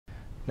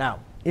Now,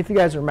 if you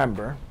guys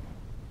remember,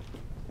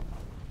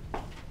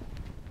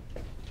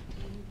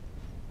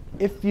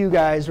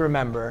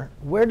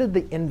 where did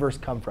the inverse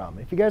come from?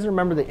 If you guys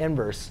remember the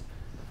inverse,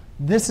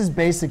 this is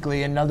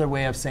basically another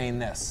way of saying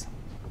this.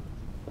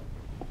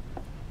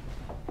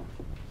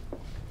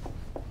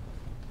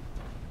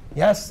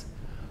 Yes?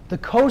 The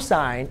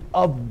cosine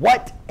of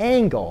what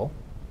angle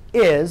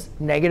is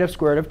negative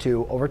square root of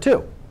 2 over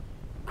 2?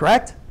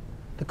 Correct?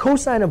 The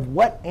cosine of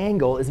what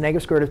angle is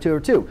negative square root of 2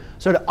 over 2?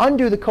 So to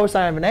undo the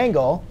cosine of an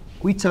angle,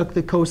 we took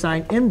the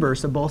cosine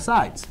inverse of both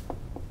sides.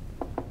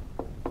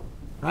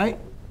 Right?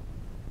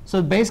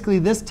 So basically,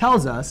 this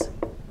tells us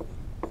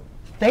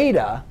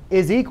theta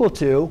is equal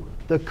to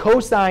the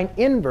cosine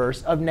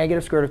inverse of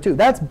negative square root of 2.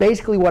 That's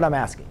basically what I'm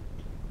asking.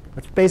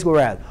 That's basically what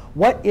we're at.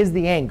 What is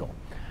the angle?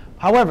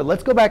 However,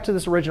 let's go back to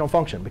this original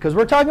function, because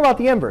we're talking about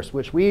the inverse,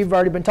 which we've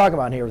already been talking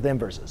about here with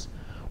inverses.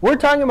 We're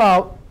talking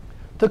about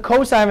the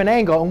cosine of an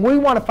angle, and we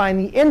want to find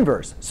the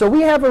inverse. So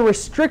we have a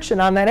restriction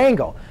on that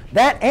angle.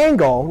 That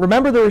angle,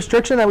 remember the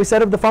restriction that we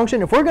said of the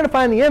function? If we're going to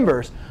find the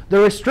inverse, the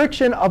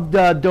restriction of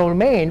the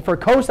domain for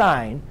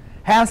cosine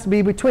has to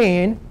be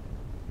between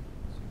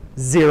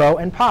 0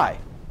 and pi.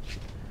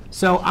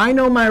 So I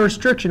know my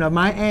restriction of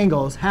my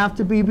angles have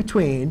to be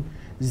between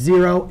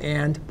 0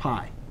 and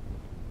pi.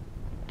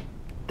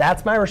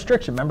 That's my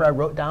restriction. Remember, I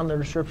wrote down the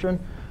restriction?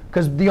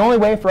 Because the only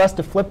way for us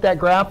to flip that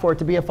graph for it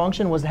to be a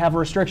function was to have a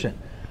restriction.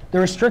 The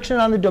restriction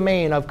on the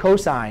domain of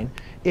cosine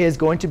is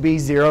going to be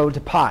 0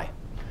 to pi.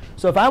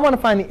 So if I want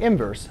to find the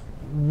inverse,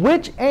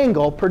 which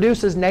angle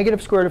produces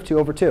negative square root of 2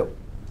 over 2?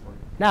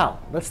 Now,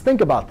 let's think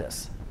about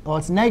this. Well,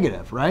 it's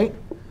negative, right?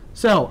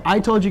 So I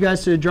told you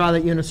guys to draw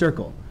that unit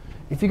circle.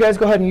 If you guys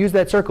go ahead and use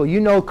that circle,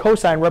 you know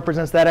cosine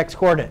represents that x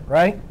coordinate,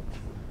 right?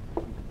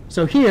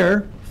 So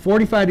here,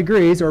 45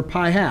 degrees, or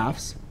pi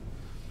halves,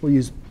 we'll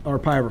use, or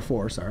pi over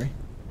 4, sorry.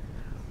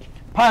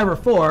 Pi over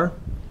 4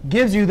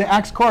 gives you the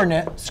x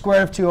coordinate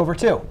square root of 2 over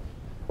 2.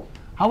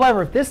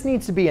 However, if this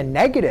needs to be a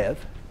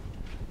negative,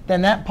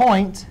 then that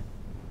point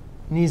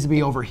needs to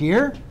be over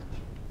here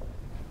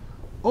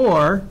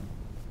or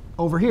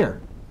over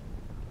here.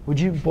 Would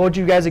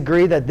you guys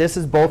agree that this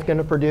is both going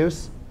to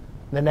produce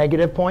the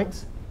negative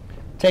points?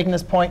 Taking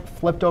this point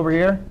flipped over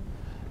here.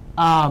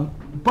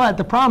 But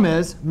the problem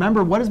is,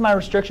 remember, what does my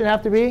restriction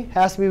have to be? It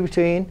has to be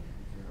between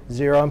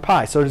 0 and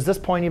pi. So does this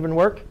point even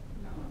work?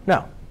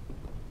 No.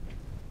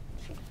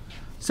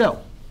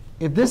 So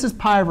if this is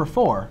pi over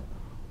 4,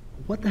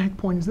 what the heck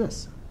point is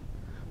this?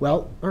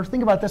 Well, or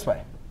think about it this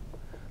way.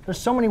 There's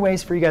so many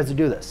ways for you guys to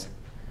do this.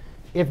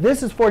 If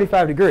this is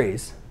 45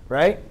 degrees,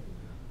 right?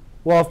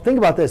 Well, think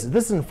about this. If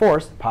this is in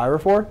force, pi over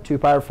 4, 2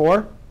 pi over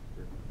 4,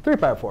 3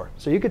 pi over 4.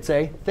 So you could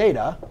say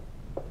theta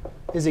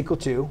is equal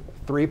to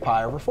 3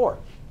 pi over 4.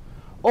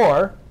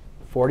 Or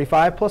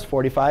 45 plus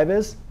 45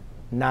 is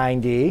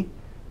 90,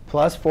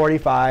 plus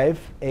 45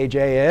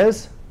 AJ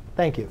is,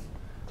 thank you,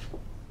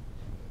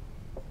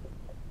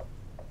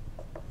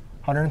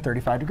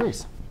 135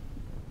 degrees.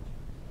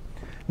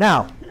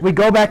 Now, we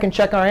go back and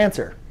check our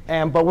answer.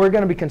 But we're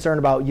going to be concerned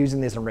about using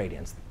these in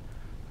radians.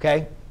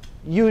 OK?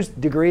 Use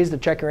degrees to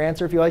check your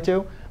answer if you like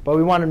to. But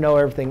we want to know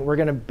everything. We're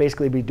going to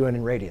basically be doing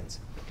in radians.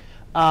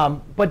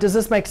 But does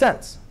this make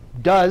sense?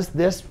 Does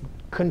this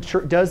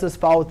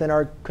fall within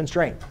our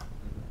constraint?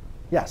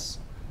 Yes.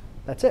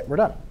 That's it. We're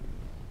done.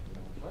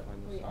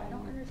 Wait, I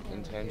don't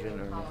understand.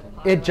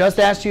 It just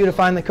asked you to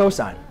find the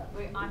cosine.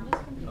 Wait, I'm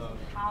just confused.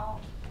 How?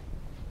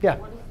 Yeah.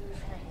 What is